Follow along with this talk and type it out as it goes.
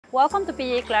Welcome to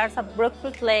PG Clarke's at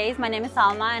Brookfield Place. My name is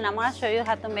Alma and I'm going to show you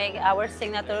how to make our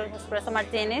signature espresso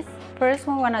martinis. First,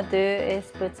 what we want to do is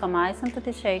put some ice into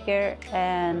the shaker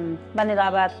and vanilla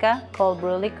vodka, cold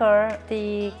brew liqueur,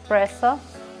 the espresso,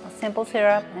 a simple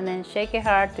syrup, and then shake it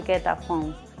hard to get that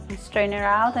foam. Strain it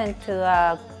out into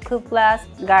a coupe glass,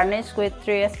 garnish with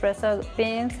 3 espresso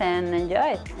beans, and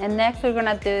enjoy it. And next we're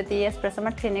gonna do the espresso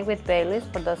martini with Baileys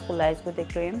for those who like with the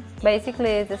cream. Basically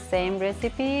it's the same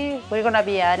recipe. We're gonna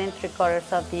be adding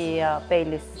 3/4 of the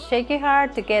Baileys. Shake it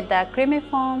hard to get that creamy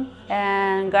foam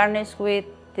and garnish with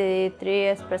the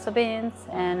 3 espresso beans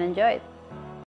and enjoy it.